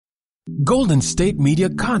Golden State Media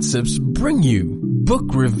Concepts bring you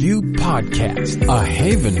Book Review Podcast, a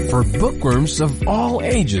haven for bookworms of all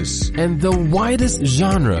ages and the widest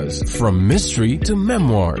genres, from mystery to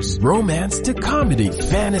memoirs, romance to comedy,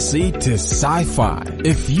 fantasy to sci-fi.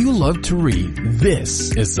 If you love to read,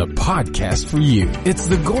 this is the podcast for you. It's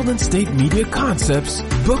the Golden State Media Concepts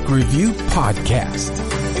Book Review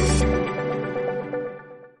Podcast.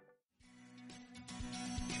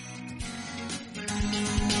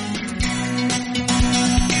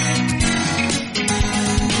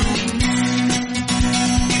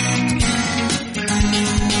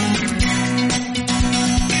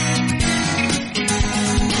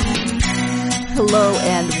 Hello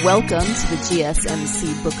and welcome to the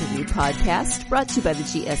GSMC Book Review Podcast, brought to you by the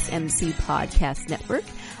GSMC Podcast Network.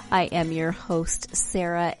 I am your host,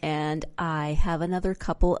 Sarah, and I have another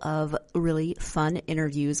couple of really fun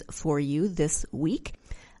interviews for you this week.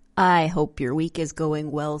 I hope your week is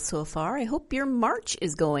going well so far. I hope your March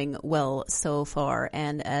is going well so far.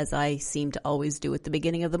 And as I seem to always do at the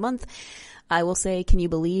beginning of the month, I will say, can you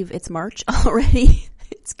believe it's March already?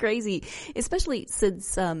 It's crazy, especially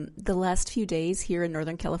since the last few days here in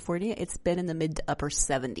Northern California, it's been in the mid to upper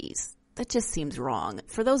 70s. That just seems wrong.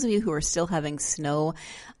 For those of you who are still having snow,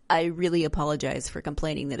 I really apologize for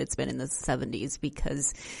complaining that it's been in the 70s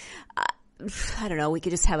because, I don't know, we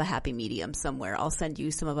could just have a happy medium somewhere. I'll send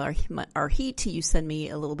you some of our heat, you send me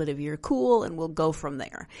a little bit of your cool, and we'll go from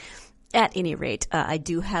there. At any rate, I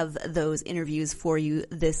do have those interviews for you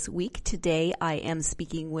this week. Today, I am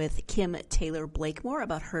speaking with Kim Taylor Blakemore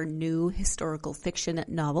about her new historical fiction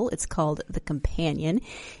novel. It's called The Companion.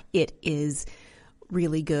 It is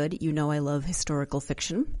really good. You know I love historical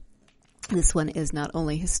fiction. This one is not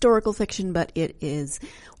only historical fiction, but it is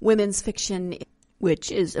women's fiction,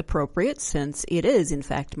 which is appropriate since it is, in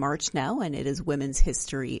fact, March now, and it is Women's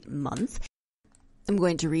History Month. I'm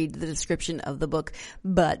going to read the description of the book,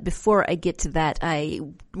 but before I get to that, I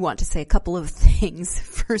want to say a couple of things.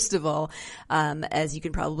 First of all, as you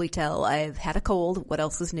can probably tell, I've had a cold. What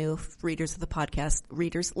else is new? Listeners of the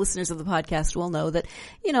podcast will know that,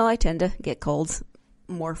 I tend to get colds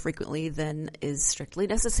more frequently than is strictly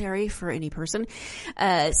necessary for any person.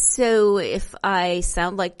 So if I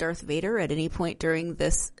sound like Darth Vader at any point during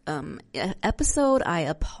this episode, I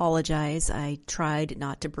apologize. I tried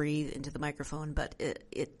not to breathe into the microphone, but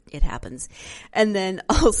it happens. And then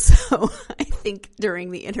also, I think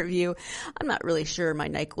during the interview, I'm not really sure my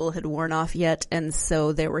NyQuil had worn off yet, and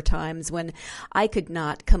so there were times when I could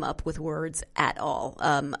not come up with words at all.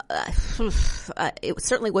 It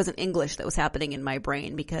certainly wasn't English that was happening in my brain,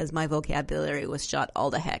 because my vocabulary was shot all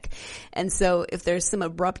to heck. And so if there's some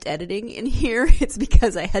abrupt editing in here, it's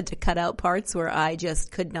because I had to cut out parts where I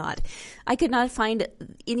just could not find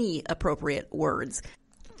any appropriate words.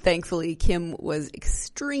 Thankfully, Kim was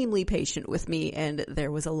extremely patient with me, and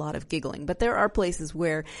there was a lot of giggling. But there are places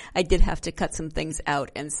where I did have to cut some things out,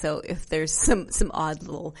 and so if there's some odd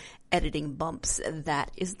little editing bumps, that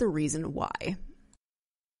is the reason why.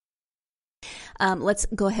 Let's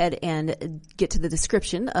go ahead and get to the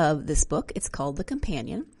description of this book. It's called The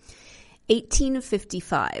Companion.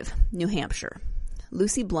 1855, New Hampshire.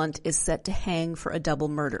 Lucy Blunt is set to hang for a double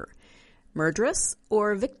murder. Murderess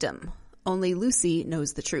or victim? Only Lucy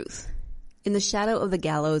knows the truth. In the shadow of the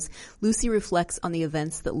gallows, Lucy reflects on the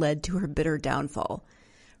events that led to her bitter downfall.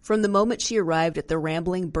 From the moment she arrived at the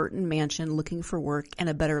rambling Burton mansion looking for work and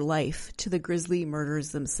a better life, to the grisly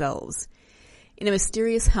murders themselves. In a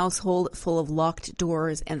mysterious household full of locked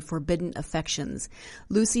doors and forbidden affections,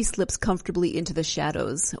 Lucy slips comfortably into the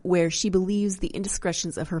shadows, where she believes the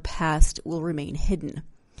indiscretions of her past will remain hidden.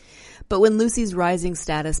 But when Lucy's rising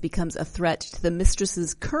status becomes a threat to the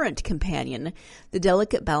mistress's current companion, the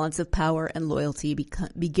delicate balance of power and loyalty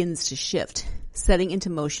begins to shift, setting into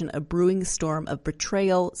motion a brewing storm of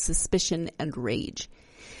betrayal, suspicion, and rage.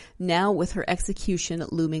 Now, with her execution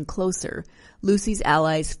looming closer, Lucy's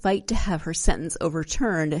allies fight to have her sentence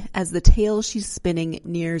overturned as the tale she's spinning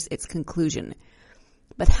nears its conclusion.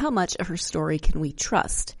 But how much of her story can we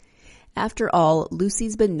trust? After all,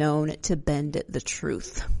 Lucy's been known to bend the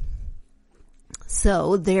truth.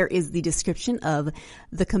 So there is the description of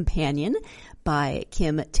The Companion by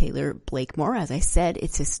Kim Taylor Blakemore. As I said,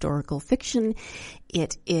 it's historical fiction.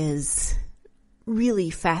 It is really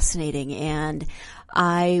fascinating, and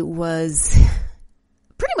I was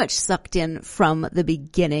pretty much sucked in from the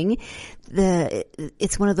beginning.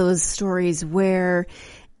 It's one of those stories where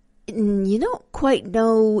you don't quite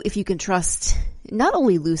know if you can trust not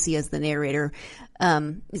only Lucy as the narrator,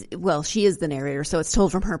 well, she is the narrator, so it's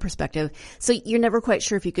told from her perspective. So you're never quite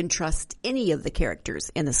sure if you can trust any of the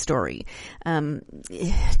characters in the story. Do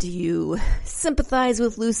you sympathize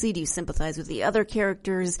with Lucy? Do you sympathize with the other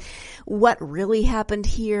characters? What really happened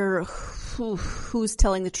here? Who's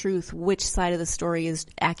telling the truth? Which side of the story is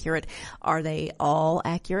accurate? Are they all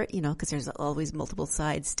accurate? Because there's always multiple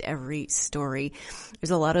sides to every story.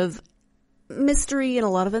 There's a lot of mystery and a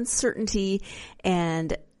lot of uncertainty,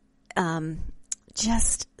 and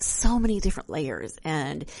just so many different layers.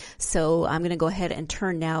 And so I'm going to go ahead and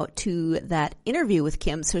turn now to that interview with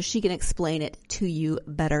Kim so she can explain it to you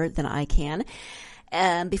better than I can.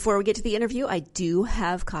 And before we get to the interview, I do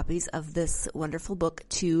have copies of this wonderful book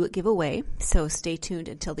to give away. So stay tuned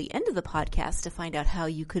until the end of the podcast to find out how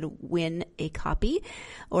you could win a copy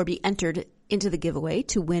or be entered into the giveaway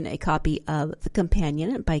to win a copy of The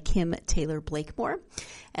Companion by Kim Taylor Blakemore.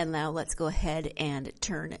 And now let's go ahead and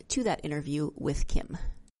turn to that interview with Kim.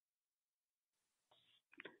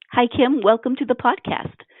 Hi, Kim. Welcome to the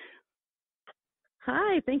podcast.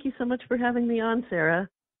 Hi. Thank you so much for having me on, Sarah.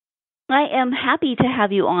 I am happy to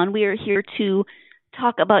have you on. We are here to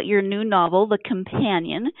talk about your new novel, The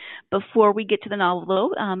Companion. Before we get to the novel,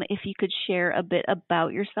 though, if you could share a bit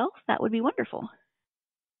about yourself, that would be wonderful.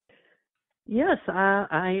 Yes,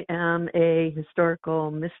 I am a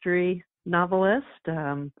historical mystery novelist,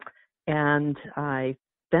 and I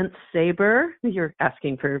fence saber. You're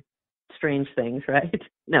asking for strange things, right?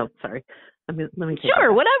 No, sorry. Let me take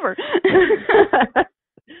Sure, whatever.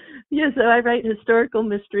 Yeah, so I write historical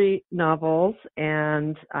mystery novels,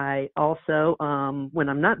 and I also, when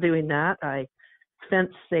I'm not doing that, I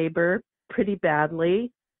fence saber pretty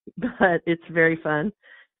badly, but it's very fun,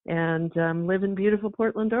 and live in beautiful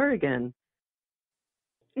Portland, Oregon.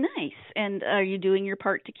 Nice. And are you doing your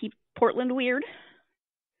part to keep Portland weird?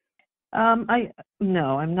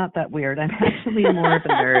 No, I'm not that weird. I'm actually more of a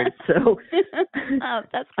nerd, so oh,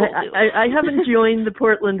 that's cool too. I haven't joined the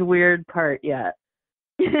Portland weird part yet.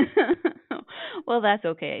 Well, that's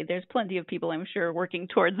okay. There's plenty of people, I'm sure, working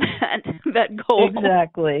towards that goal.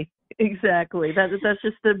 Exactly. That's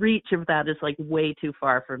just the reach of that is like way too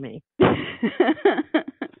far for me.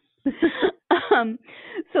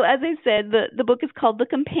 So as I said, the book is called The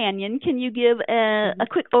Companion. Can you give a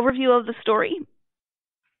quick overview of the story?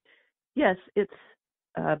 Yes, it's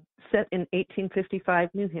set in 1855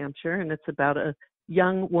 New Hampshire, and it's about a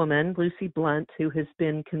young woman, Lucy Blunt, who has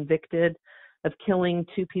been convicted of killing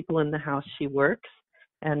two people in the house she works.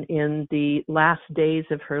 And in the last days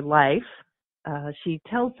of her life, she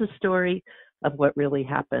tells the story of what really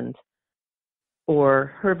happened,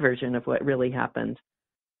 or her version of what really happened.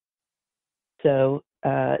 So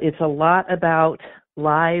it's a lot about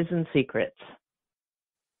lies and secrets.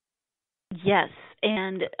 Yes.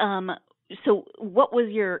 And so what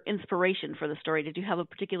was your inspiration for the story? Did you have a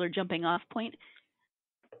particular jumping off point?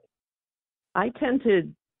 I tend to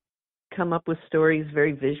come up with stories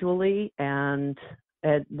very visually, and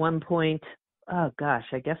at one point, I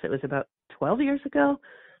guess it was about 12 years ago,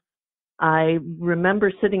 I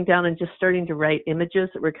remember sitting down and just starting to write images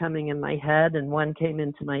that were coming in my head, and one came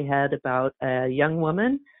into my head about a young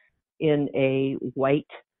woman in a white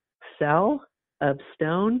cell of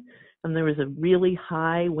stone, and there was a really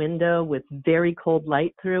high window with very cold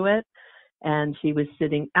light through it, and she was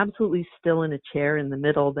sitting absolutely still in a chair in the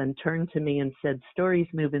middle, then turned to me and said, "Stories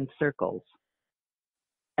move in circles,"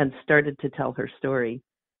 and started to tell her story.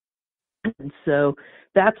 And so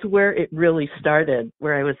that's where it really started,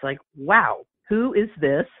 where I was like, wow, who is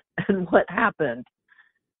this and what happened?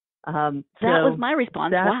 That was my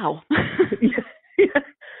response. Wow.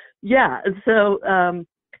 Yeah. So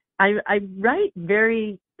I write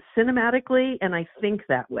very cinematically, and I think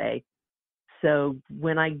that way. So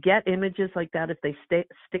when I get images like that, if they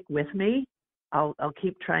stick with me, I'll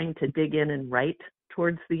keep trying to dig in and write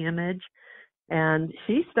towards the image. And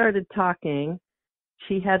she started talking.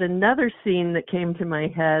 She had another scene that came to my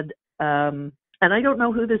head, and I don't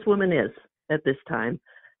know who this woman is at this time.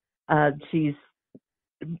 She's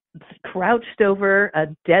crouched over a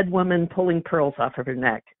dead woman pulling pearls off of her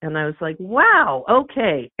neck. And I was like, wow,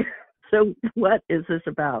 okay. So what is this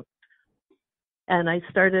about? And I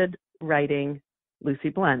started writing Lucy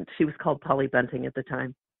Blunt. She was called Polly Bunting at the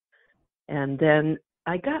time. And then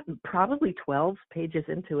I got probably 12 pages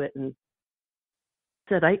into it and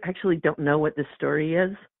said, I actually don't know what this story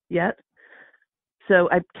is yet. So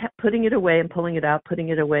I kept putting it away and pulling it out, putting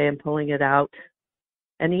it away and pulling it out.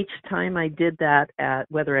 And each time I did that, at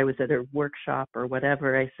whether I was at a workshop or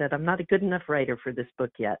whatever, I said, I'm not a good enough writer for this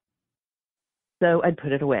book yet. So I'd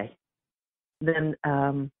put it away. Then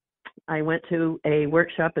I went to a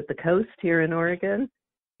workshop at the coast here in Oregon,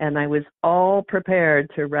 And I was all prepared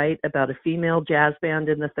to write about a female jazz band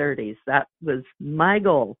in the 30s. That was my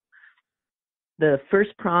goal. The first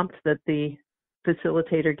prompt that the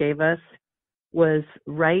facilitator gave us was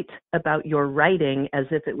write about your writing as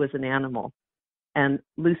if it was an animal. And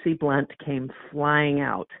Lucy Blunt came flying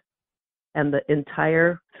out. And the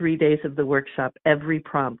entire 3 days of the workshop, every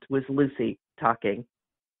prompt was Lucy talking.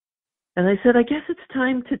 And I said, I guess it's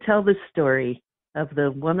time to tell the story of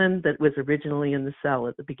the woman that was originally in the cell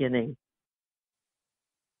at the beginning.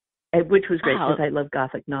 Which was great because I love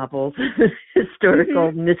Gothic novels,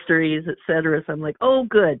 historical mysteries, etc. So I'm like, oh,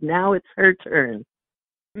 good. Now it's her turn.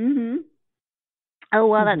 Oh,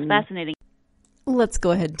 wow, that's fascinating. Let's go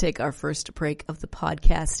ahead and take our first break of the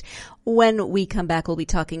podcast. When we come back, we'll be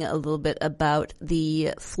talking a little bit about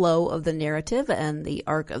the flow of the narrative and the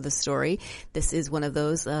arc of the story. This is one of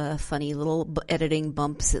those funny little editing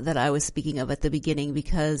bumps that I was speaking of at the beginning,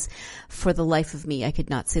 because for the life of me, I could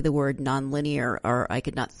not say the word nonlinear, or I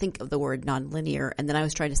could not think of the word nonlinear. And then I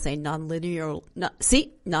was trying to say nonlinearly.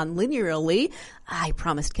 I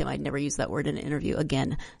promised Kim I'd never use that word in an interview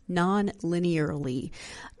again. Nonlinearly.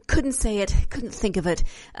 Couldn't say it, couldn't think of it.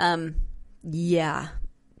 Yeah,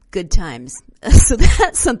 good times. So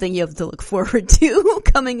that's something you have to look forward to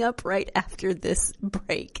coming up right after this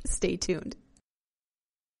break. Stay tuned.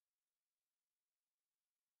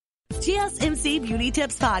 GSMC Beauty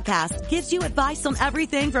Tips Podcast gives you advice on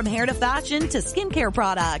everything from hair to fashion to skincare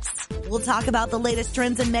products. We'll talk about the latest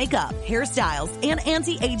trends in makeup, hairstyles, and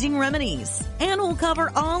anti-aging remedies. And we'll cover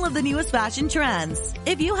all of the newest fashion trends.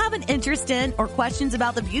 If you have an interest in or questions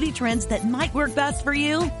about the beauty trends that might work best for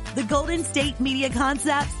you, the Golden State Media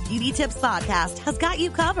Concepts Beauty Tips Podcast has got you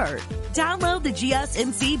covered. Download the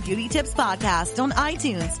GSMC Beauty Tips Podcast on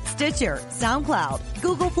iTunes, Stitcher, SoundCloud,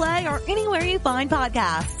 Google Play, or anywhere you find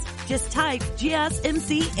podcasts. Just type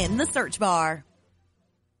GSMC in the search bar.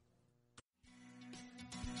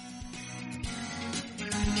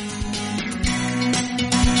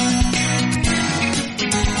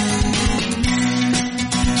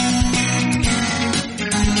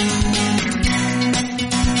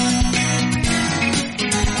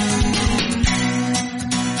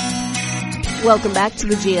 Welcome back to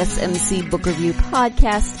the GSMC Book Review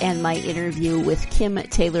Podcast and my interview with Kim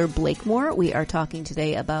Taylor Blakemore. We are talking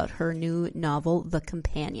today about her new novel, The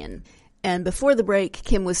Companion. And before the break,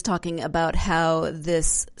 Kim was talking about how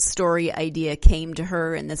this story idea came to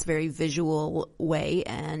her in this very visual way.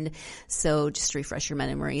 And so just to refresh your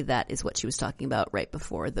memory, that is what she was talking about right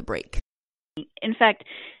before the break. In fact,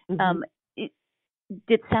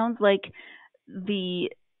 it sounds like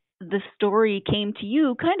the story came to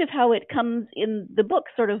you kind of how it comes in the book,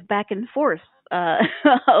 sort of back and forth a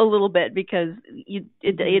little bit, because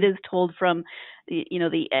it is told from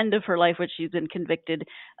the end of her life, which she's been convicted,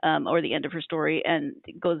 or the end of her story, and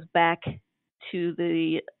it goes back to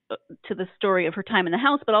the story of her time in the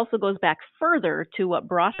house, but also goes back further to what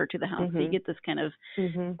brought her to the house. So you get this kind of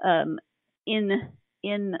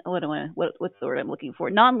what's the word I'm looking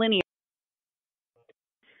for? Nonlinear.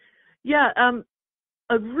 Yeah.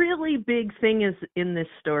 A really big thing is in this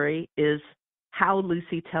story is how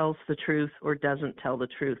Lucy tells the truth or doesn't tell the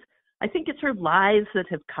truth. I think it's her lies that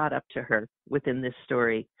have caught up to her within this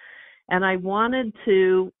story. And I wanted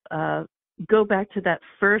to go back to that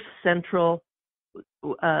first central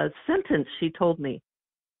sentence she told me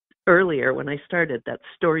earlier when I started, that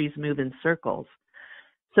stories move in circles.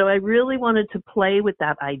 So I really wanted to play with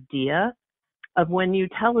that idea of when you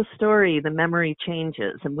tell a story, the memory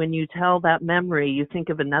changes. And when you tell that memory, you think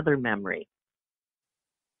of another memory.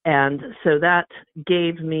 And so that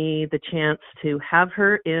gave me the chance to have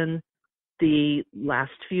her in the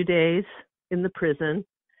last few days in the prison.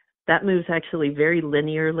 That moves actually very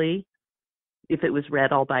linearly if it was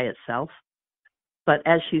read all by itself. But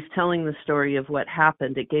as she's telling the story of what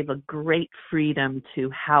happened, it gave a great freedom to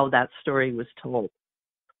how that story was told.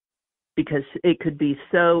 Because it could be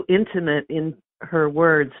so intimate in her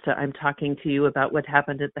words to, I'm talking to you about what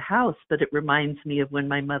happened at the house, but it reminds me of when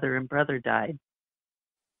my mother and brother died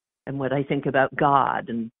and what I think about God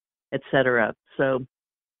and et cetera. So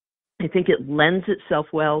I think it lends itself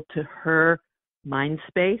well to her mind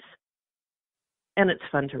space, and it's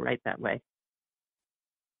fun to write that way.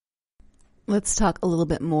 Let's talk a little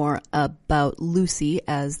bit more about Lucy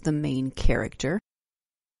as the main character.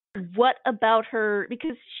 What about her,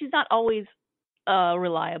 because she's not always a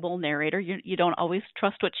reliable narrator. You don't always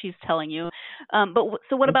trust what she's telling you.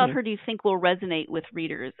 So what about her do you think will resonate with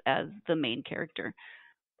readers as the main character?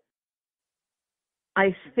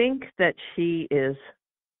 I think that she is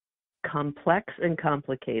complex and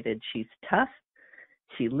complicated. She's tough.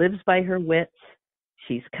 She lives by her wits.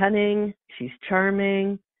 She's cunning. She's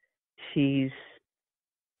charming. She's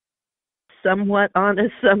somewhat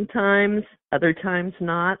honest sometimes, other times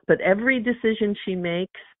not, but every decision she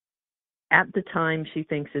makes at the time she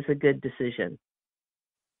thinks is a good decision.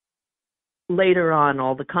 Later on,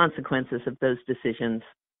 all the consequences of those decisions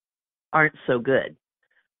aren't so good.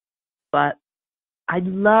 But I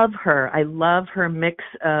love her. I love her mix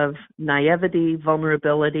of naivety,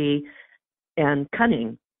 vulnerability, and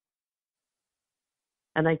cunning.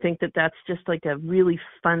 And I think that that's just like a really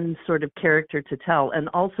fun sort of character to tell. And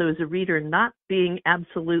also as a reader, not being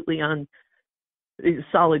absolutely on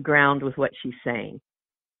solid ground with what she's saying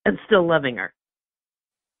and still loving her.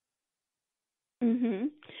 Mm-hmm.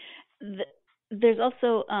 There's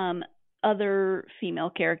also other female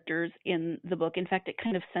characters in the book. In fact, it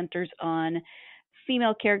kind of centers on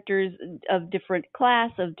female characters of different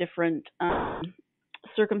class, of different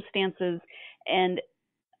circumstances, and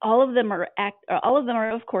all of them are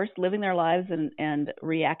of course living their lives and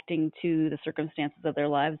reacting to the circumstances of their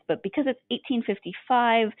lives. But because it's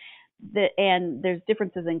 1855, and there's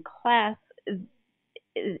differences in class,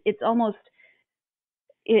 it's almost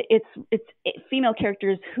it's female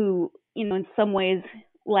characters who, you know, in some ways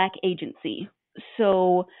lack agency.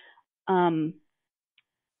 So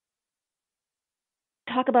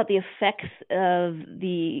talk about the effects of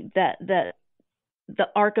the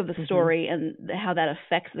arc of the story and how that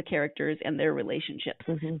affects the characters and their relationships.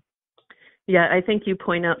 Yeah, I think you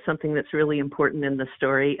point out something that's really important in the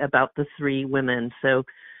story about the three women. So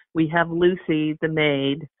we have Lucy, the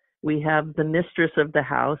maid, we have the mistress of the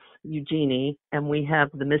house, Eugenie, and we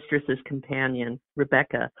have the mistress's companion,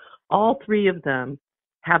 Rebecca. All three of them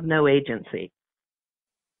have no agency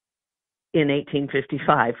in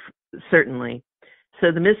 1855, certainly.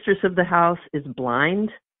 So the mistress of the house is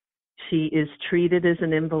blind. She is treated as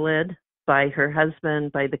an invalid by her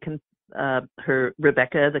husband, by her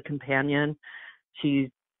Rebecca, the companion.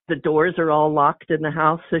 The doors are all locked in the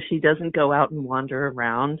house, so she doesn't go out and wander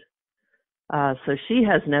around. So she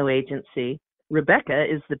has no agency. Rebecca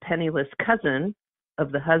is the penniless cousin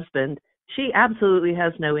of the husband. She absolutely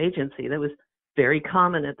has no agency. That was very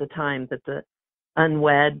common at the time, that the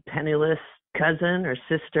unwed, penniless cousin or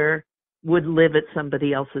sister would live at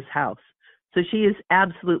somebody else's house. So she is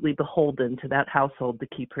absolutely beholden to that household to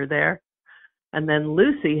keep her there. And then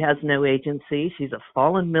Lucy has no agency. She's a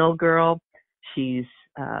fallen mill girl. She's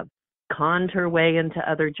conned her way into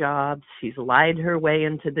other jobs. She's lied her way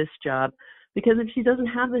into this job, because if she doesn't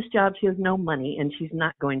have this job, she has no money and she's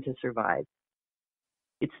not going to survive.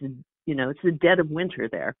 It's the dead of winter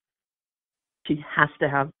there. She has to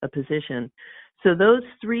have a position. So those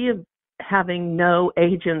three of having no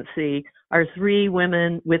agency are three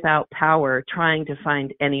women without power trying to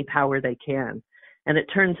find any power they can. And it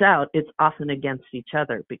turns out it's often against each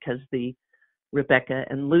other, because the Rebecca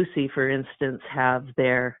and Lucy, for instance, have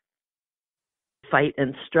their fight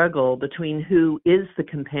and struggle between who is the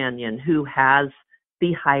companion, who has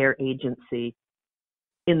the higher agency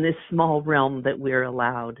in this small realm that we're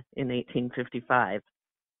allowed in 1855.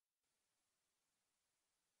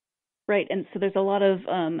 Right, and so there's a lot of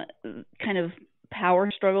kind of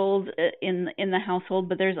power struggles in the household,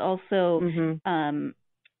 but there's also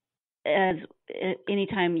as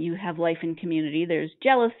anytime you have life in community, there's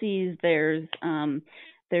jealousies, there's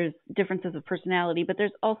differences of personality, but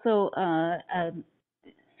there's also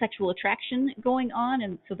sexual attraction going on,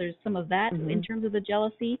 and so there's some of that in terms of the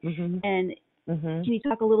jealousy. And can you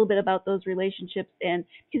talk a little bit about those relationships? And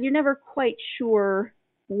because you're never quite sure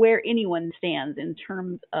where anyone stands in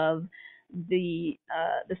terms of the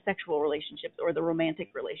sexual relationships or the romantic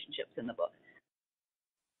relationships in the book.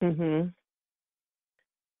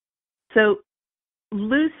 So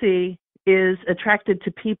Lucy is attracted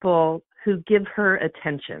to people who give her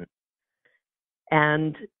attention.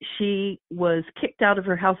 And she was kicked out of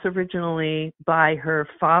her house originally by her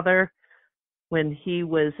father when he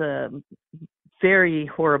was a very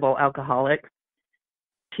horrible alcoholic.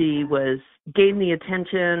 She gained the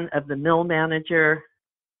attention of the mill manager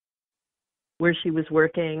where she was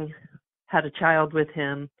working, had a child with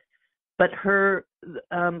him. But her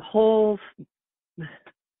whole...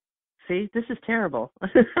 See, this is terrible. Go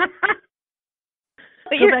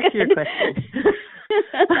back to your question.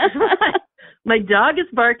 My dog is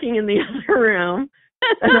barking in the other room,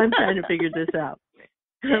 and I'm trying to figure this out.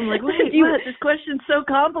 And I'm like, wait, what? This question's so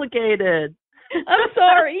complicated. I'm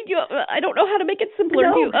sorry. I don't know how to make it simpler.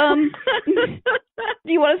 No.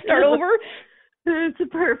 Do you want to start over?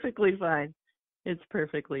 It's perfectly fine. It's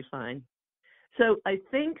perfectly fine. So I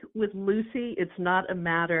think with Lucy, it's not a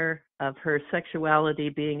matter of her sexuality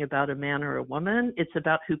being about a man or a woman. It's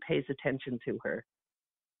about who pays attention to her.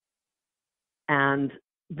 And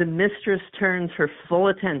the mistress turns her full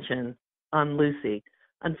attention on Lucy.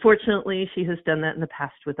 Unfortunately, she has done that in the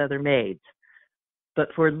past with other maids. But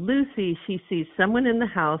for Lucy, she sees someone in the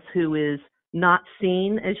house who is not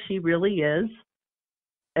seen as she really is.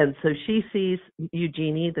 And so she sees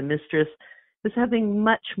Eugenie, the mistress, as having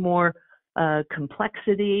much more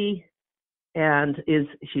complexity, and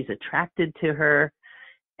she's attracted to her.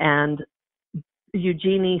 And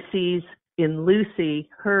Eugenie sees in Lucy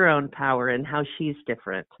her own power and how she's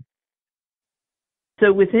different.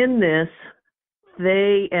 So within this,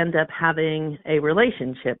 they end up having a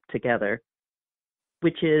relationship together,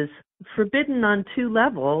 which is forbidden on two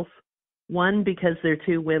levels. One, because they're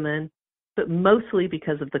two women, but mostly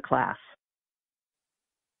because of the class.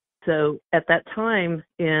 So at that time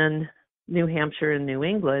in New Hampshire and New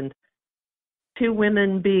England, two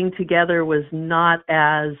women being together was not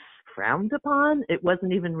as frowned upon. It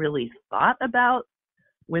wasn't even really thought about.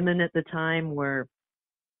 Women at the time were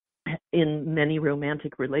in many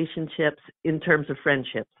romantic relationships in terms of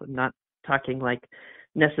friendships. I'm not talking like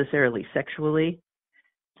necessarily sexually.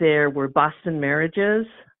 There were Boston marriages,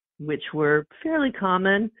 which were fairly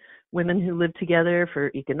common. Women who lived together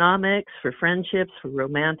for economics, for friendships, for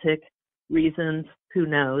romantic reasons, who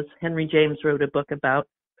knows. Henry James wrote a book about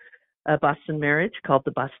a Boston marriage called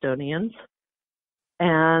The Bostonians.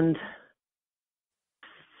 And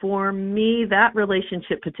for me, that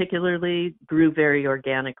relationship particularly grew very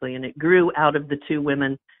organically, and it grew out of the two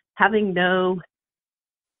women having no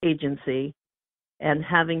agency and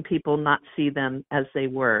having people not see them as they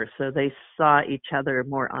were. So they saw each other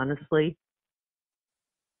more honestly.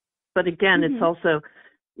 But again, It's also,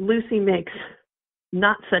 Lucy makes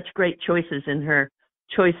not such great choices in her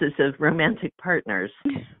choices of romantic partners.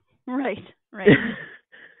 Right.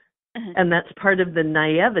 And that's part of the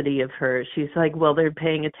naivety of her. She's like, well, they're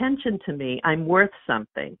paying attention to me. I'm worth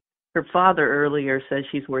something. Her father earlier says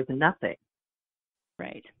she's worth nothing.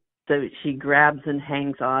 Right. So she grabs and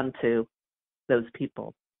hangs on to those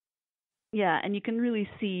people. Yeah, and you can really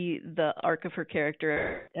see the arc of her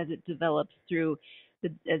character as it develops through,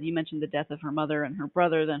 as you mentioned, the death of her mother and her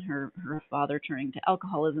brother, then her father turning to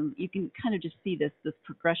alcoholism. You can kind of just see this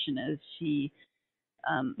progression as she,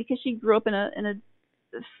 because she grew up in a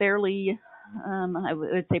fairly, I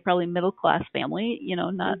would say probably middle class family,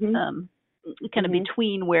 not kind of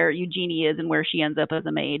between where Eugenie is and where she ends up as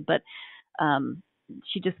a maid, but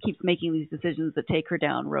she just keeps making these decisions that take her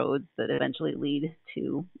down roads that eventually lead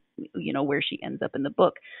to, where she ends up in the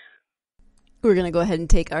book. We're going to go ahead and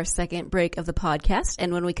take our second break of the podcast.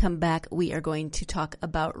 And when we come back, we are going to talk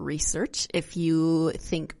about research. If you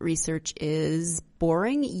think research is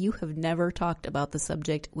boring, you have never talked about the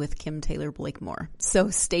subject with Kim Taylor Blakemore.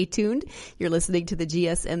 So stay tuned. You're listening to the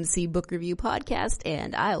GSMC Book Review Podcast,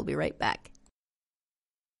 and I'll be right back.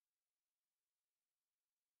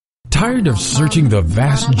 Tired of searching the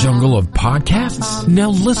vast jungle of podcasts?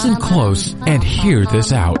 Now listen close and hear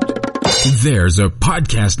this out. There's a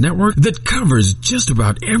podcast network that covers just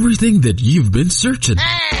about everything that you've been searching.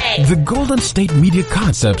 Hey! The Golden State Media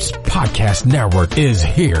Concepts Podcast Network is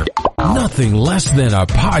here. Nothing less than a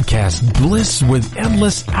podcast bliss with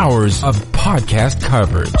endless hours of podcast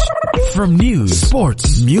coverage. From news,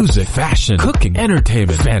 sports, music, fashion, cooking,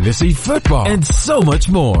 entertainment, fantasy, football, and so much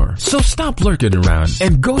more. So stop lurking around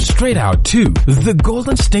and go straight out to the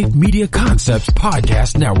Golden State Media Concepts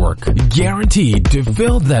Podcast Network. Guaranteed to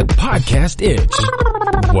fill that podcast itch.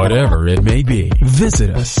 Whatever it may be. Visit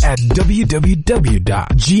us at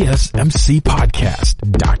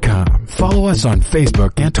www.gsmcpodcast.com. Follow us on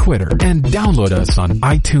Facebook and Twitter, and download us on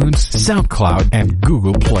iTunes, SoundCloud, and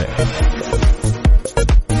Google Play.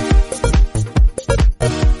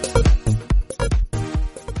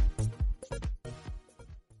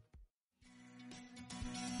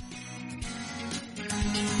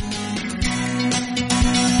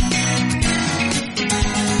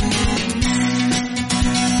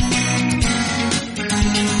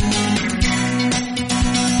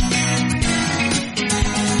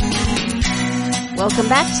 Welcome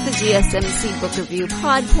back to the GSMC Book Review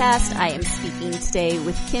Podcast. I am speaking today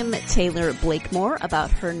with Kim Taylor Blakemore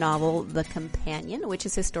about her novel, The Companion, which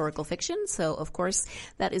is historical fiction. So, of course,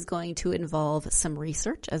 that is going to involve some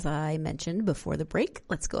research, as I mentioned before the break.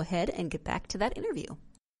 Let's go ahead and get back to that interview.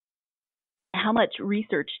 How much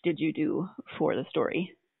research did you do for the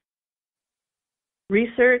story?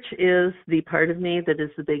 Research is the part of me that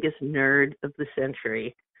is the biggest nerd of the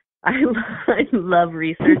century. I love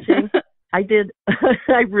researching. I did.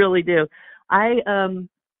 I really do. I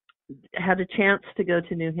had a chance to go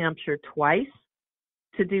to New Hampshire twice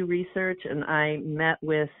to do research, and I met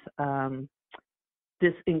with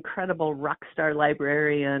this incredible rock star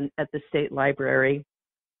librarian at the state library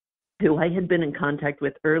who I had been in contact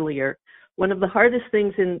with earlier. One of the hardest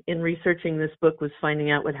things in researching this book was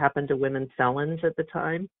finding out what happened to women felons at the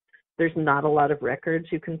time. There's not a lot of records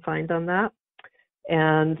you can find on that.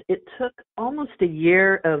 And it took almost a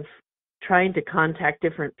year of trying to contact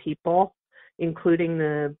different people, including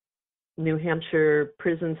the New Hampshire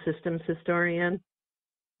prison systems historian,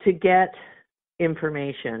 to get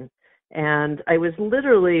information. And I was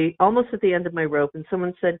literally almost at the end of my rope, and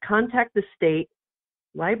someone said, contact the state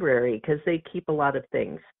library because they keep a lot of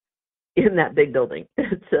things in that big building.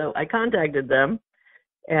 So I contacted them,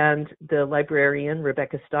 and the librarian,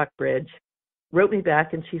 Rebecca Stockbridge, wrote me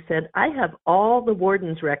back, and she said, I have all the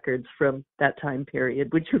warden's records from that time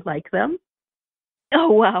period. Would you like them?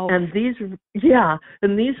 Oh, wow. And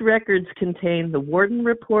these records contain the warden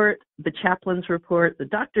report, the chaplain's report, the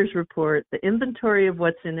doctor's report, the inventory of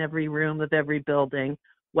what's in every room of every building,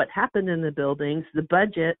 what happened in the buildings, the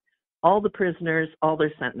budget, all the prisoners, all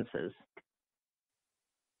their sentences.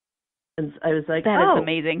 And I was like, that is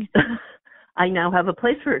amazing. I now have a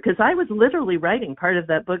place for her, because I was literally writing part of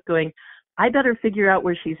that book going, I better figure out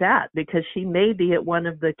where she's at, because she may be at one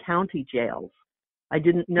of the county jails. I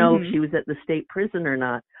didn't know if she was at the state prison or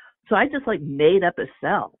not. So I just made up a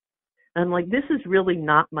cell. And I'm like, this is really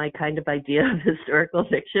not my kind of idea of historical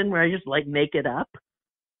fiction where I just make it up.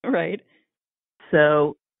 Right.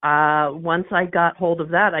 So once I got hold of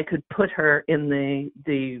that, I could put her in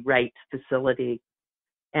the right facility.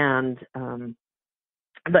 And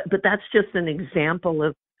but that's just an example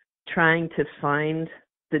of trying to find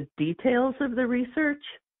the details of the research.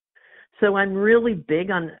 So I'm really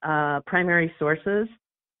big on primary sources,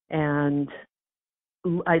 and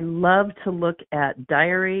I love to look at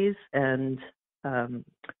diaries and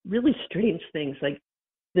really strange things like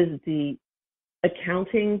the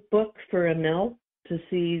accounting book for a mill to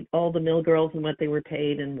see all the mill girls and what they were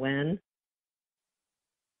paid and when.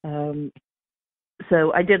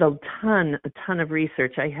 So I did a ton of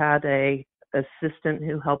research. I had a assistant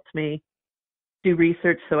who helped me do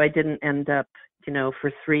research, so I didn't end up,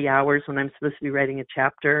 for 3 hours when I'm supposed to be writing a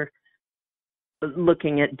chapter,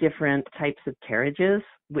 looking at different types of carriages,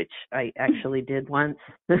 which I actually did once.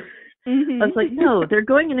 I was like, no, they're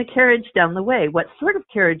going in a carriage down the way. What sort of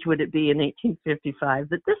carriage would it be in 1855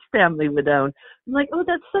 that this family would own? I'm like, oh,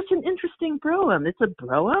 that's such an interesting brougham. It's a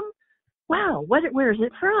brougham? Wow, where is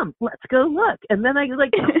it from? Let's go look. And then I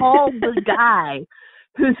call the guy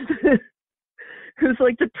who's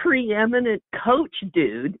the preeminent coach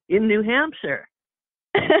dude in New Hampshire.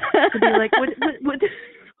 To be like,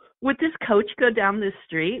 would this coach go down this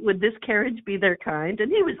street? Would this carriage be their kind?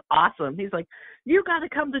 And he was awesome. He's like, you got to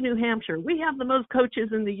come to New Hampshire. We have the most coaches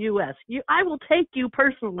in the U.S. I will take you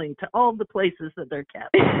personally to all the places that they're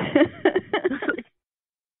kept.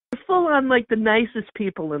 Full on the nicest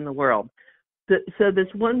people in the world. So this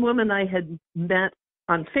one woman I had met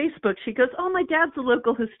on Facebook, she goes, oh, my dad's a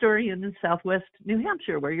local historian in Southwest New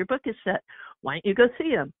Hampshire where your book is set. Why don't you go see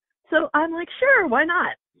him? So I'm like, sure, why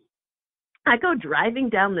not? I go driving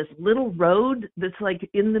down this little road that's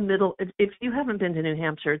in the middle. If you haven't been to New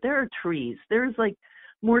Hampshire, there are trees. There's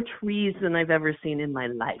more trees than I've ever seen in my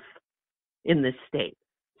life in this state.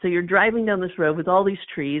 So you're driving down this road with all these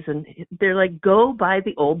trees, and they're go by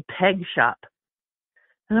the old peg shop.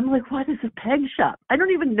 And I'm like, what is a peg shop? I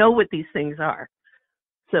don't even know what these things are.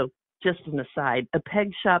 So just an aside, a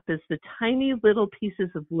peg shop is the tiny little pieces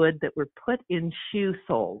of wood that were put in shoe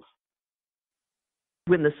soles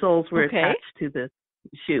when the soles were attached to the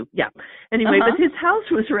shoe. Yeah. Anyway, but his house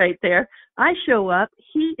was right there. I show up.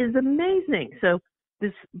 He is amazing. So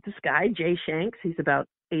this guy, Jay Shanks, he's about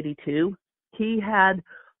 82. He had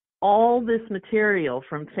all this material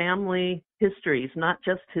from family histories, not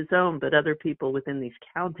just his own, but other people within these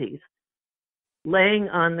counties, laying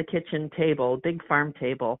on the kitchen table, big farm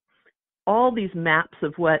table, all these maps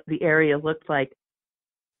of what the area looked like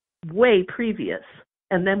way previous.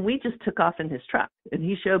 And then we just took off in his truck, and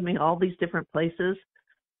he showed me all these different places.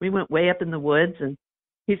 We went way up in the woods, and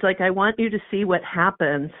he's like, I want you to see what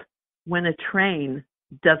happens when a train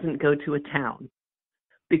doesn't go to a town,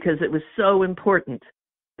 because it was so important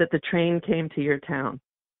that the train came to your town.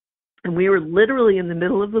 And we were literally in the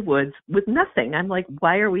middle of the woods with nothing. I'm like,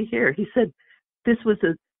 why are we here? He said, this was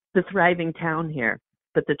the thriving town here,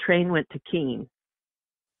 but the train went to Keene.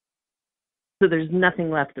 So there's nothing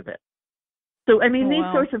left of it. So,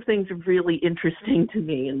 these sorts of things are really interesting to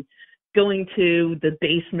me, and going to the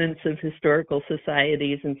basements of historical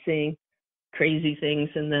societies and seeing crazy things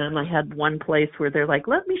in them. I had one place where they're like,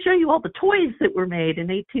 let me show you all the toys that were made in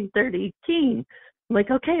 1830 Keene. I'm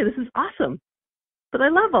like, okay, this is awesome. But I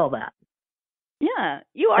love all that. Yeah,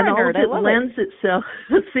 you are a nerd. I love it. Lends itself.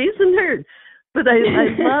 See, it's a nerd. But I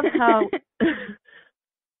love how,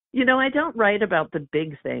 I don't write about the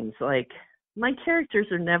big things. Like, my characters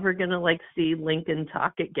are never going to, like, see Lincoln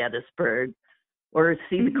talk at Gettysburg or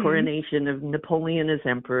see the coronation of Napoleon as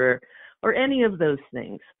emperor or any of those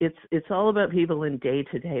things. It's all about people in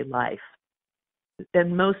day-to-day life.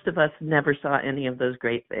 And most of us never saw any of those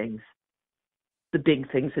great things, the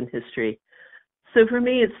big things in history. So for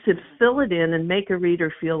me, it's to fill it in and make a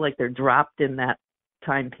reader feel like they're dropped in that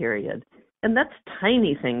time period. And that's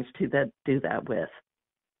tiny things to do that with.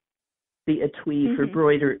 The etui for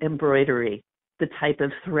embroidery, the type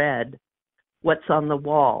of thread, what's on the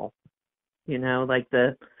wall. Like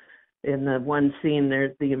in the one scene,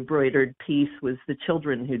 there's the embroidered piece was the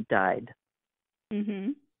children who died.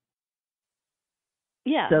 Mm-hmm.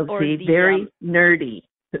 Yeah. So very nerdy.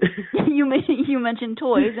 You mentioned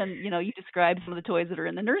toys, and you described some of the toys that are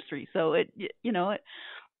in the nursery. So it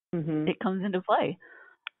comes into play.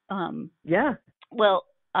 Yeah. Well,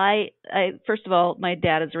 I first of all, my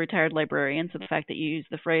dad is a retired librarian, so the fact that you use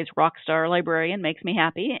the phrase rock star librarian makes me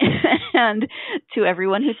happy. And to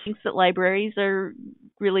everyone who thinks that libraries are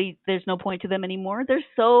really, there's no point to them anymore, there's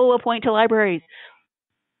so a point to libraries.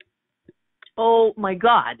 Oh my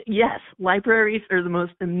God, yes. Libraries are the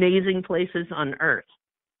most amazing places on earth.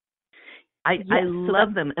 I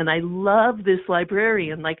love them, and I love this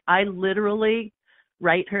librarian. Like, I literally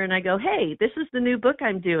write her and I go, hey, this is the new book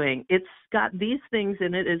I'm doing. It's got these things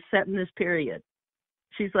in it. It's set in this period.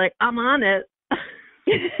 She's like, I'm on it.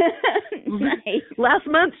 Nice. Last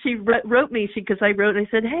month she wrote me, because I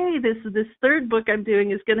said, hey, this third book I'm doing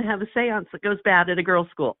is going to have a seance that goes bad at a girls'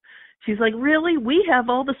 school. She's like, really? We have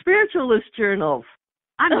all the spiritualist journals.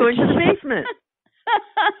 I'm going to the basement.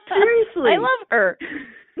 Seriously. I love her.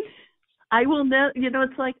 I will know,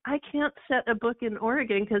 it's like, I can't set a book in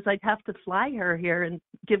Oregon because I'd have to fly her here and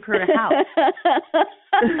give her a house.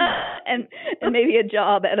 and maybe a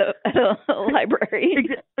job at a library.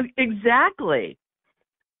 Exactly.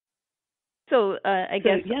 So I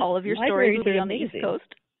guess all of your stories will be on the East Coast.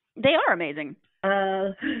 They are amazing.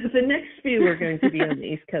 The next few are going to be on the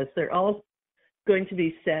East Coast. They're all going to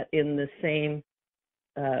be set in the same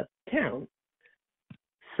town.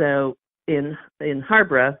 So in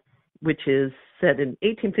Harborough, which is set in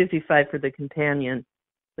 1855 for the companion.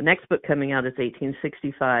 The next book coming out is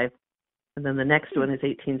 1865, and then the next one is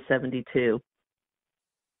 1872.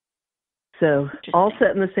 So all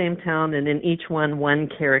set in the same town, and in each one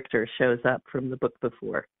character shows up from the book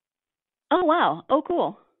before. Oh, wow. Oh,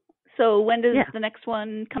 cool. So when does the next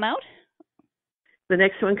one come out? The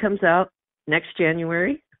next one comes out next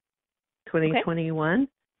January, 2021. Okay.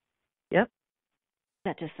 Yep.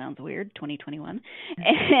 That just sounds weird, 2021.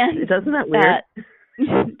 And doesn't that weird?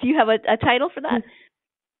 Do you have a title for that?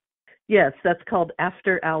 Yes, that's called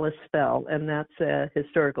After Alice Fell, and that's a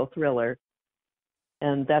historical thriller.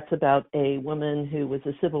 And that's about a woman who was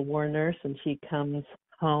a Civil War nurse, and she comes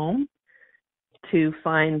home to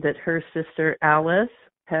find that her sister Alice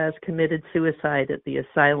has committed suicide at the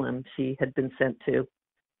asylum she had been sent to.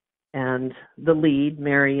 And the lead,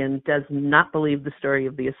 Marion, does not believe the story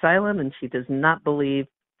of the asylum, and she does not believe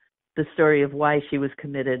the story of why she was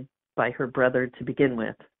committed by her brother to begin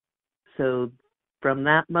with. So from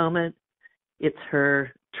that moment, it's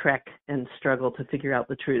her trek and struggle to figure out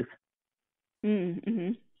the truth.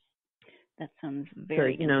 Mm-hmm. That sounds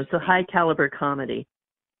very So, it's a high-caliber comedy.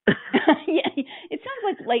 Yeah, it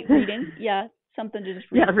sounds like light reading. Yeah, something to just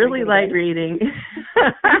read. Yeah, really light reading.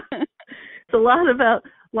 It's a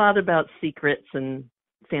lot about secrets and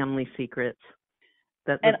family secrets.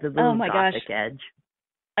 The little gothic edge.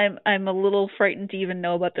 I'm a little frightened to even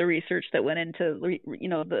know about the research that went into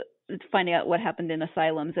the finding out what happened in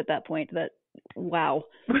asylums at that point. That wow.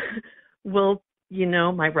 Well,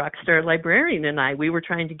 my rock star librarian and we were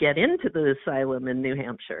trying to get into the asylum in New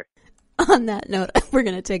Hampshire. On that note, we're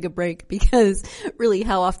going to take a break because really,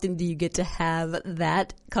 how often do you get to have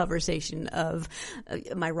that conversation of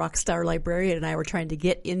my rock star librarian and I were trying to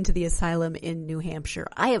get into the asylum in New Hampshire?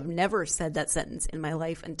 I have never said that sentence in my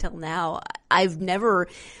life until now. I've never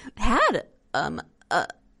had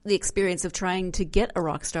the experience of trying to get a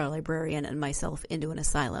rock star librarian and myself into an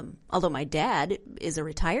asylum. Although my dad is a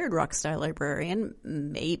retired rock star librarian,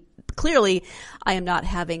 clearly I am not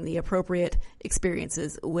having the appropriate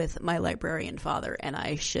experiences with my librarian father, and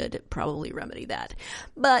I should probably remedy that.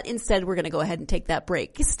 But instead, we're going to go ahead and take that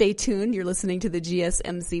break. Stay tuned. You're listening to the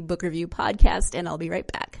GSMC Book Review Podcast, and I'll be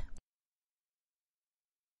right back.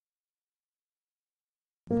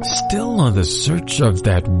 Still on the search of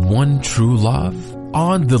that one true love?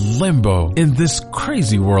 On the limbo in this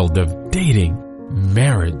crazy world of dating,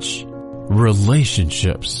 marriage,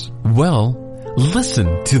 relationships? Well,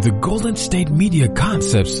 Listen to the Golden State Media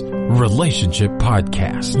Concepts Relationship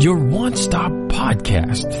Podcast, your one-stop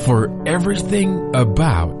podcast for everything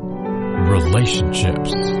about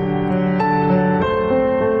relationships.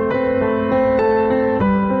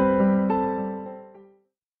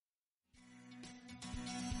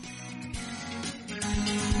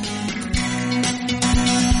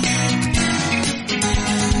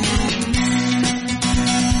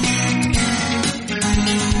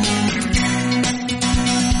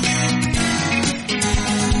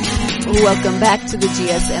 Welcome back to the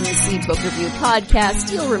GSMC Book Review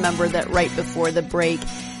Podcast. You'll remember that right before the break,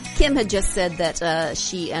 Kim had just said that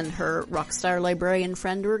she and her rock star librarian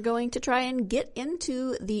friend were going to try and get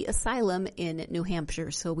into the asylum in New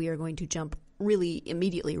Hampshire. So we are going to jump really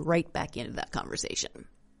immediately right back into that conversation.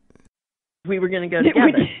 We were going to go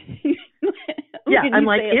together. Yeah, I'm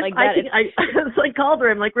like, if I can, I called her.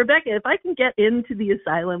 I'm like, Rebecca, if I can get into the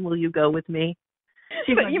asylum, will you go with me?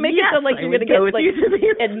 She's but like, you make yes, it sound like you're going to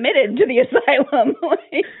get admitted to the asylum.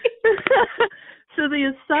 So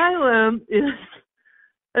the asylum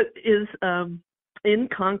is in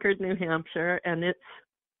Concord, New Hampshire, and it's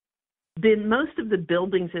been, most of the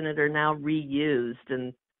buildings in it are now reused,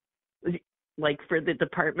 and like for the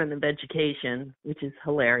Department of Education, which is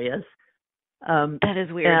hilarious. That is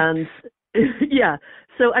weird. And yeah.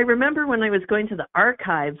 So I remember when I was going to the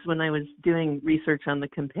archives, when I was doing research on the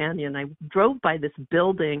companion, I drove by this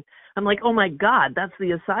building. I'm like, oh my God, that's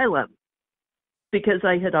the asylum. Because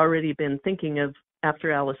I had already been thinking of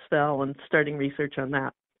After Alice Fell and starting research on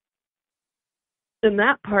that. And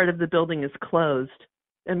that part of the building is closed.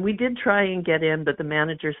 And we did try and get in, but the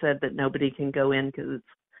manager said that nobody can go in because it's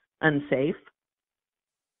unsafe.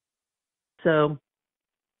 So,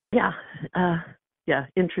 yeah. Yeah,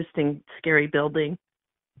 interesting, scary building.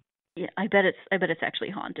 Yeah, I bet it's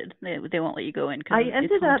actually haunted. They won't let you go in because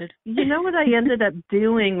it's haunted. You know what I ended up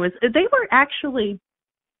doing was, they were actually,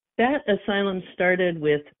 that asylum started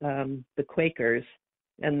with the Quakers,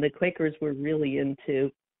 and the Quakers were really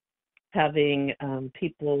into having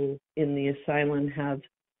people in the asylum have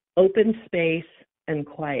open space and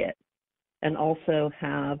quiet, and also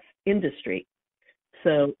have industry.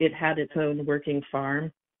 So it had its own working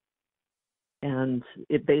farm. And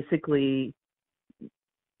it basically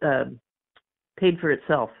paid for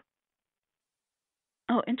itself.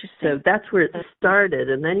 Oh, interesting. So that's where it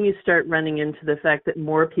started. And then you start running into the fact that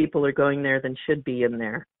more people are going there than should be in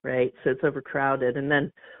there, right? So it's overcrowded. And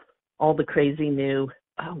then all the crazy new,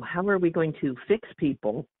 how are we going to fix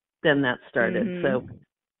people? Then that started. Mm-hmm. So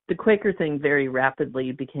the Quaker thing very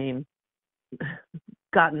rapidly became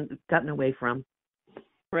gotten away from.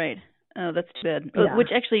 Right. Oh, that's too bad. Yeah. Which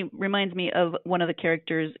actually reminds me of one of the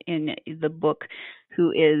characters in the book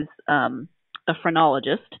who is a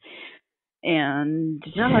phrenologist. And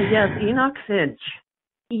yes, Enoch Finch.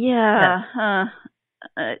 Yeah.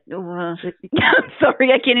 Yes. I'm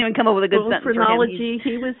sorry, I can't even come up with a good sentence phrenology, for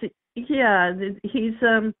him.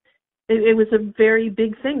 It was a very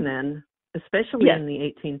big thing then, especially yes. in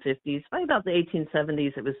the 1850s. By about the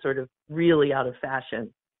 1870s, it was sort of really out of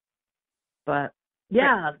fashion. But,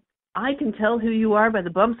 yeah, I can tell who you are by the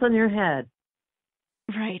bumps on your head.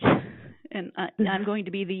 Right. And I'm going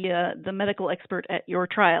to be the medical expert at your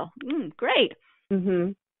trial. Great.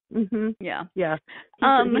 Mhm. Mhm. Yeah. Yeah.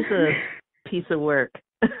 He's a piece of work.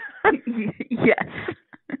 Yes.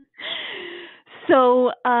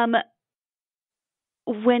 So,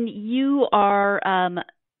 when you are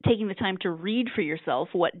taking the time to read for yourself,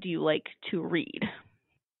 what do you like to read?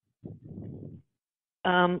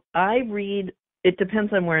 I read. It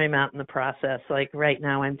depends on where I'm at in the process. Like right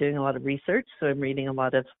now, I'm doing a lot of research, so I'm reading a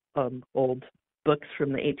lot of old books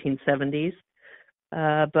from the 1870s.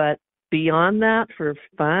 But beyond that, for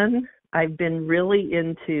fun, I've been really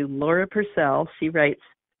into Laura Purcell. She writes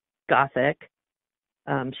Gothic.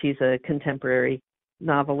 She's a contemporary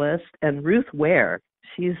novelist. And Ruth Ware.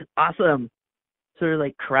 She's awesome. Sort of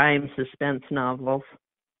like crime suspense novels.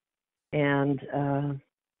 And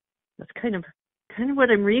that's kind of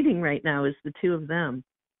what I'm reading right now is the two of them.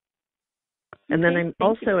 And then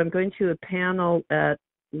I'm going to a panel at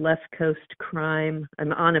Left Coast Crime.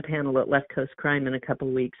 I'm on a panel at Left Coast Crime in a couple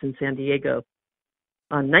of weeks in San Diego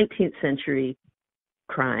on 19th century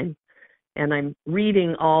crime. And I'm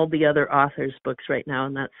reading all the other authors' books right now,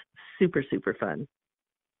 and that's super, super fun.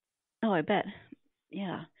 Oh, I bet.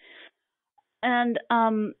 Yeah. And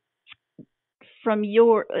from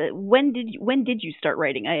your when did you start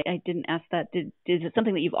writing? I didn't ask that. Is it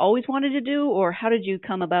something that you've always wanted to do, or how did you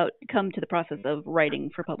come to the process of writing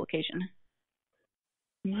for publication?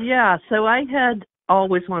 Yeah, so I had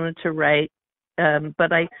always wanted to write,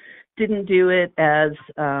 but I didn't do it as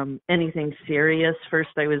anything serious. First,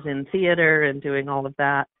 I was in theater and doing all of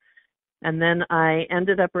that. And then I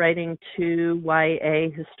ended up writing 2 YA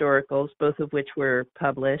historicals, both of which were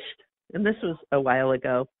published. And this was a while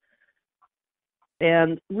ago.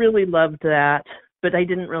 And really loved that. But I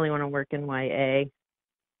didn't really want to work in YA.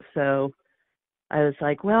 So I was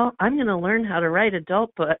like, well, I'm going to learn how to write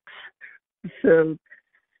adult books. So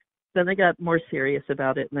then I got more serious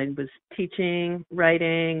about it, and I was teaching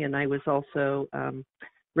writing, and I was also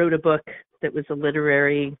wrote a book that was a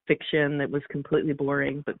literary fiction that was completely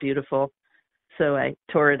boring but beautiful. So I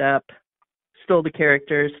tore it up, stole the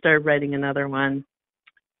characters, started writing another one,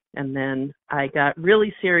 and then I got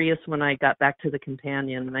really serious when I got back to the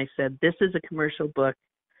companion, and I said, this is a commercial book,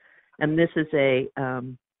 and this is a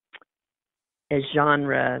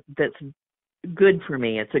genre that's good for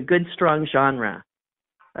me. It's a good, strong genre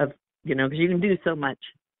of, because you can do so much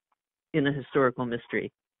in a historical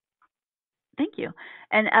mystery. Thank you.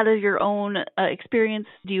 And out of your own experience,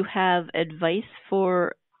 do you have advice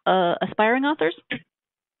for aspiring authors?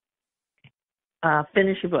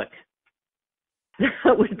 Finish a book.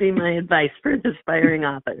 That would be my advice for an aspiring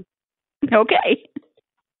author. Okay.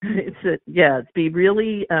 Be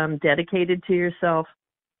really dedicated to yourself.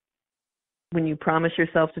 When you promise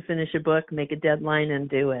yourself to finish a book, make a deadline and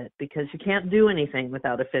do it, because you can't do anything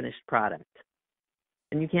without a finished product.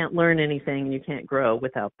 And you can't learn anything and you can't grow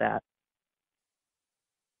without that.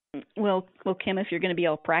 Well, Kim, if you're going to be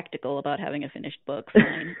all practical about having a finished book,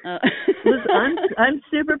 fine. I'm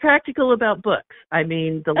super practical about books. I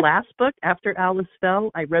mean, the last book after Alice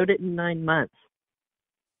fell, I wrote it in 9 months.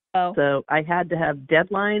 Oh. So I had to have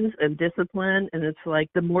deadlines and discipline, and it's like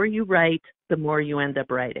the more you write, the more you end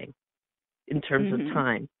up writing in terms of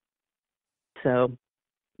time. So,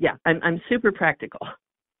 yeah, I'm super practical.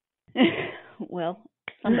 Well,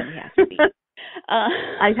 somebody has to be.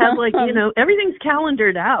 I have everything's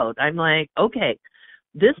calendared out. I'm like, okay,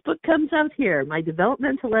 this book comes out here. My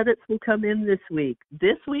developmental edits will come in this week.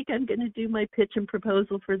 This week I'm going to do my pitch and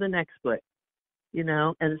proposal for the next book,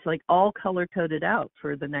 and it's like all color-coded out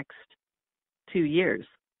for the next 2 years.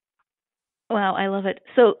 Wow, I love it.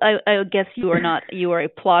 So I guess you are a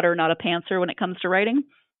plotter, not a pantser when it comes to writing?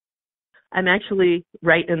 I'm actually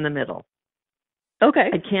right in the middle.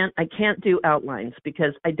 Okay. I can't do outlines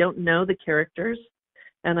because I don't know the characters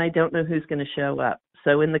and I don't know who's going to show up.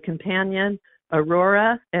 So in the companion,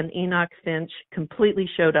 Aurora and Enoch Finch completely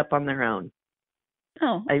showed up on their own.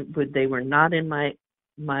 Oh. They were not in my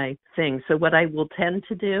thing. So what I will tend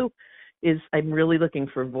to do is I'm really looking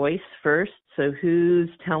for voice first. So who's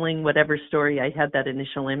telling whatever story I had that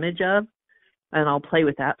initial image of, and I'll play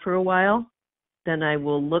with that for a while. Then I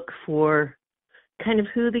will look for kind of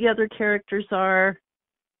who the other characters are,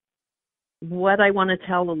 what I want to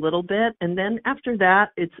tell a little bit. And then after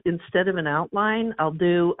that, it's instead of an outline, I'll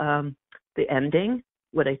do the ending,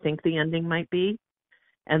 what I think the ending might be,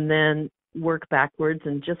 and then work backwards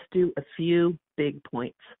and just do a few big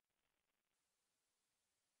points.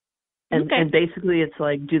 And, okay. And basically it's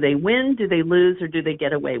like, do they win, do they lose, or do they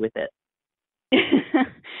get away with it?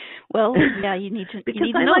 Well, yeah, you need to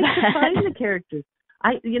know to find the characters.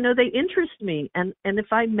 They interest me, and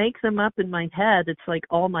if I make them up in my head, it's like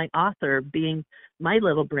all my author being my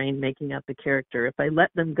little brain making up a character. If I let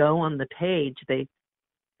them go on the page,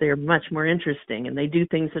 they're much more interesting, and they do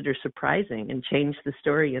things that are surprising and change the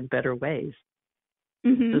story in better ways.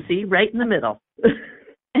 Mm-hmm. So see, right in the middle.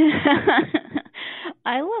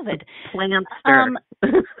 I love it. Plantster.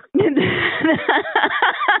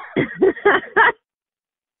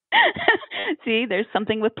 See, there's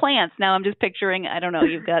something with plants. Now I'm just picturing, I don't know,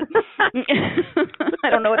 you've got, I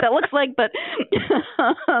don't know what that looks like, but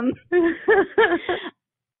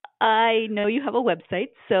I know you have a website,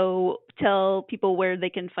 so tell people where they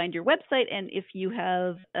can find your website and if you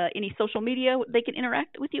have any social media they can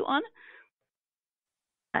interact with you on.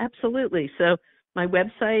 Absolutely. So my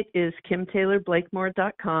website is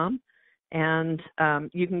kimtaylorblakemore.com. And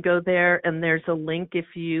you can go there, and there's a link if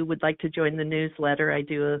you would like to join the newsletter. I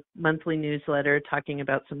do a monthly newsletter talking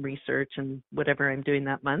about some research and whatever I'm doing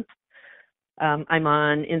that month. I'm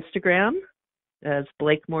on Instagram as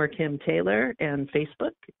Blakemore Kim Taylor and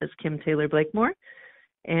Facebook as Kim Taylor Blakemore.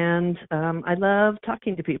 And I love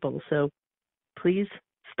talking to people, so please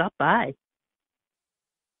stop by.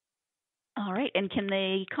 All right. And can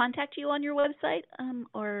they contact you on your website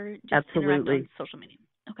or just Absolutely. interact on social media?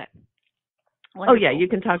 Okay. Wonderful. Oh, yeah, you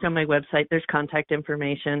can talk on my website. There's contact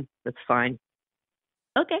information. That's fine.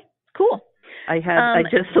 Okay, cool. I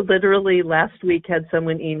just literally last week had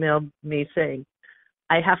someone email me saying,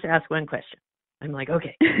 I have to ask one question. I'm like,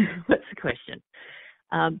 okay, what's the question?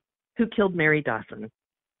 Who killed Mary Dawson?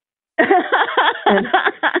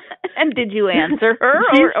 And did you answer her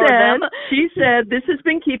or them? She said, this has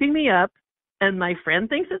been keeping me up, and my friend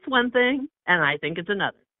thinks it's one thing, and I think it's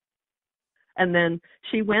another. And then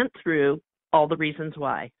she went through all the reasons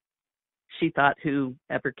why she thought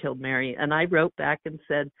whoever killed Mary. And I wrote back and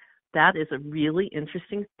said, that is a really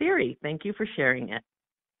interesting theory. Thank you for sharing it.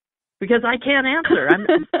 Because I can't answer.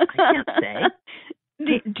 I can't say.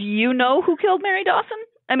 Do you know who killed Mary Dawson?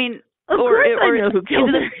 I mean, of course I know who killed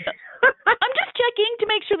her. I'm just checking to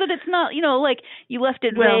make sure that it's not, like you left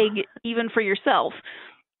it vague even for yourself.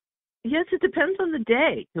 Yes, it depends on the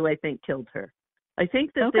day who I think killed her. I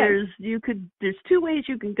think that there's two ways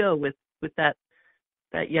you can go with that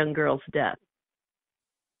young girl's death.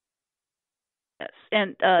 Yes,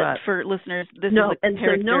 and for listeners, this is a and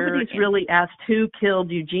character. So nobody's really asked who killed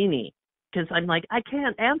Eugenie, because I'm like, I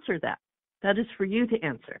can't answer that. That is for you to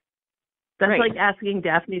answer. That's like asking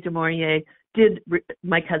Daphne du Maurier, did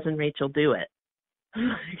my cousin Rachel do it?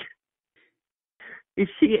 If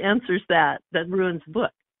she answers that ruins the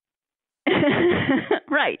book.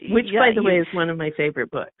 Right. Which, by the way, is one of my favorite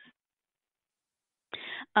books.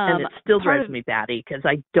 And it still drives me batty because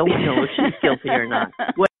I don't know if she's guilty or not.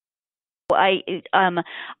 I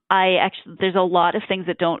actually, there's a lot of things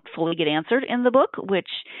that don't fully get answered in the book, which,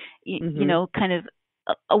 kind of,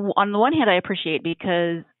 on the one hand, I appreciate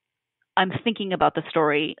because I'm thinking about the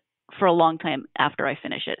story for a long time after I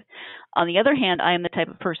finish it. On the other hand, I am the type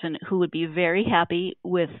of person who would be very happy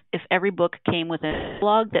with if every book came with a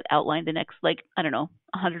blog that outlined the next,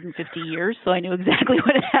 150 years, so I knew exactly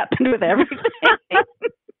what had happened with everything.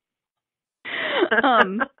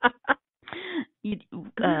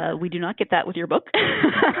 We do not get that with your book.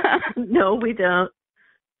 No, we don't.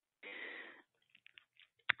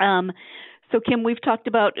 So, Kim, we've talked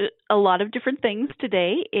about a lot of different things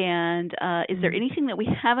today, and is there anything that we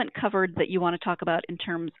haven't covered that you want to talk about in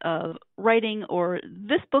terms of writing or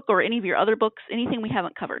this book or any of your other books, anything we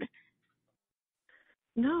haven't covered?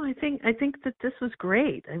 No, I think that this was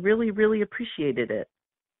great. I really, really appreciated it.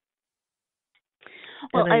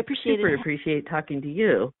 Well, and I appreciate talking to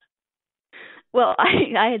you. Well,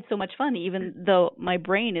 I had so much fun, even though my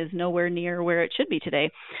brain is nowhere near where it should be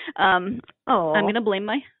today. I'm going to blame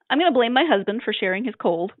my husband for sharing his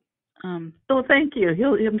cold. Oh, thank you.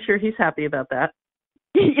 I'm sure he's happy about that.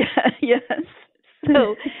 Yes.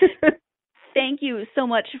 So, thank you so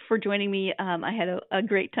much for joining me. I had a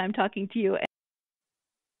great time talking to you.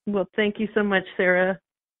 Well, thank you so much, Sarah.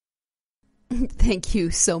 Thank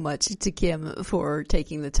you so much to Kim for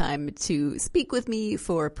taking the time to speak with me,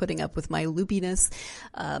 for putting up with my loopiness.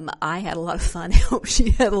 I had a lot of fun. I hope she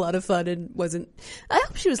had a lot of fun and I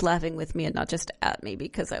hope she was laughing with me and not just at me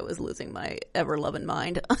because I was losing my ever-loving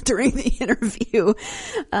mind during the interview.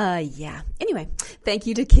 Anyway, thank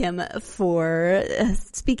you to Kim for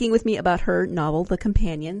speaking with me about her novel, The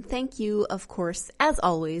Companion. Thank you, of course, as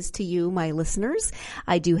always, to you, my listeners.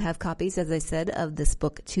 I do have copies, as I said, of this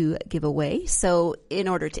book to give away. So in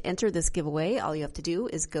order to enter this giveaway, all you have to do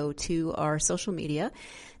is go to our social media,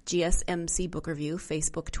 GSMC Book Review,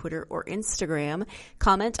 Facebook, Twitter, or Instagram.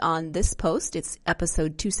 Comment on this post. It's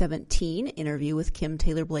episode 217, interview with Kim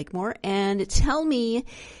Taylor Blakemore, and tell me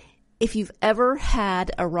if you've ever had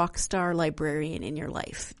a rock star librarian in your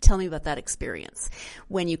life. Tell me about that experience.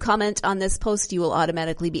 When you comment on this post, you will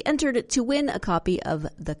automatically be entered to win a copy of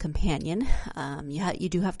The Companion. You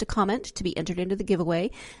do have to comment to be entered into the giveaway.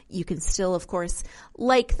 You can still, of course,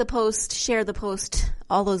 like the post, share the post,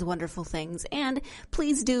 all those wonderful things. And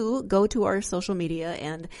please do go to our social media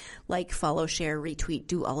and like, follow, share, retweet,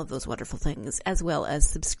 do all of those wonderful things, as well as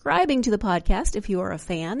subscribing to the podcast if you are a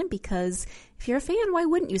fan, because if you're a fan, why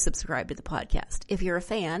wouldn't you subscribe to the podcast? If you're a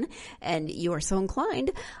fan and you are so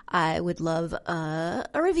inclined, I would love a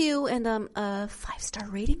review, and a 5-star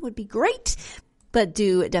rating would be great. But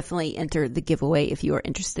do definitely enter the giveaway if you are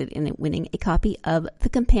interested in winning a copy of The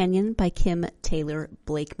Companion by Kim Taylor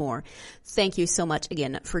Blakemore. Thank you so much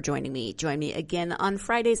again for joining me. Join me again on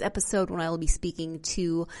Friday's episode when I will be speaking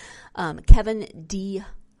to Kevin D.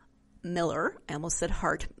 Miller. I almost said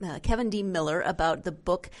Hart. Kevin D. Miller about the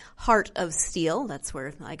book Heart of Steel. That's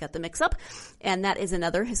where I got the mix up. And that is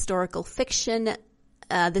another historical fiction,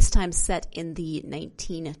 this time set in the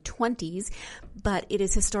 1920s, but it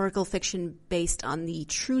is historical fiction based on the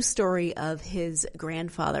true story of his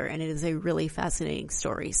grandfather, and it is a really fascinating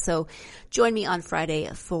story. So join me on Friday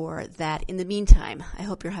for that. In the meantime, I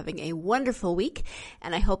hope you're having a wonderful week,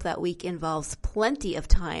 and I hope that week involves plenty of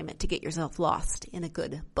time to get yourself lost in a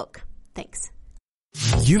good book. Thanks.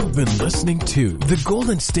 You've been listening to the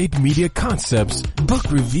Golden State Media Concepts Book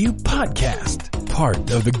Review Podcast,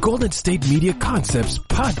 part of the Golden State Media Concepts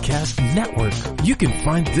Podcast Network. You can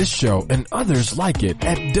find this show and others like it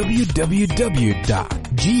at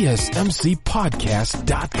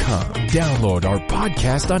www.gsmcpodcast.com. Download our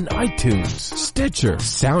podcast on iTunes, Stitcher,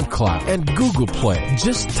 SoundCloud, and Google Play.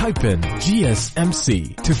 Just type in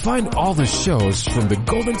GSMC to find all the shows from the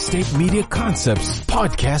Golden State Media Concepts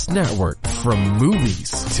Podcast Network. From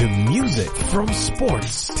movies to music, from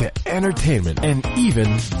sports to entertainment, and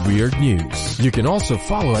even weird news. You can also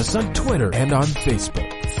follow us on Twitter and on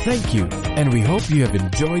Facebook. Thank you, and we hope you have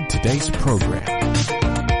enjoyed today's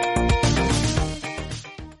program.